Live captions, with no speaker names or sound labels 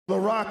The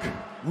Rock,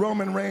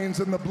 Roman Reigns,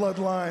 and the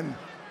Bloodline.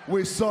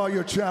 We saw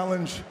your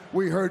challenge,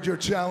 we heard your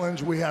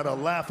challenge, we had a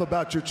laugh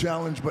about your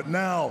challenge, but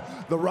now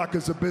The Rock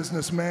is a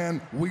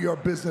businessman, we are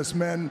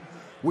businessmen.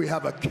 We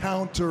have a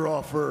counter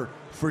offer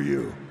for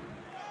you.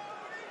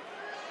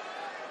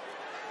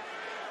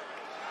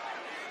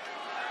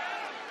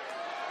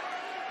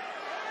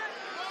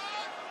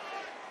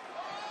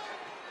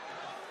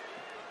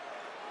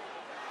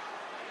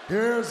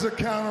 Here's the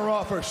counter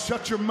offer.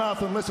 Shut your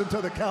mouth and listen to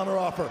the counter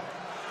offer.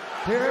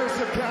 Here's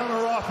the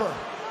counter offer.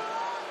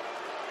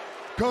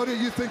 Cody,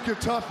 you think you're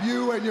tough?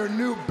 You and your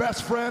new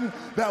best friend,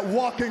 that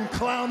walking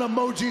clown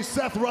emoji,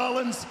 Seth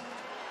Rollins?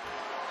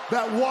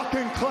 That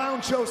walking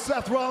clown show,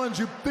 Seth Rollins,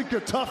 you think you're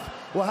tough?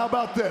 Well, how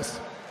about this?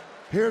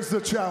 Here's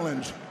the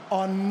challenge.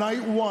 On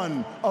night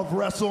one of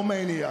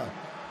Wrestlemania,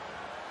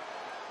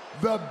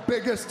 the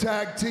biggest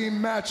tag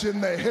team match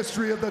in the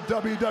history of the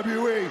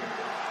WWE.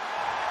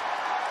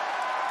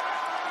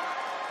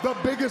 The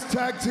biggest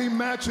tag team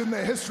match in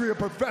the history of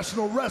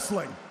professional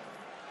wrestling.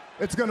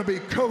 It's gonna be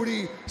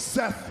Cody,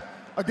 Seth,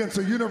 against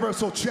the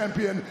Universal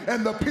Champion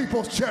and the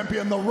People's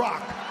Champion, The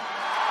Rock.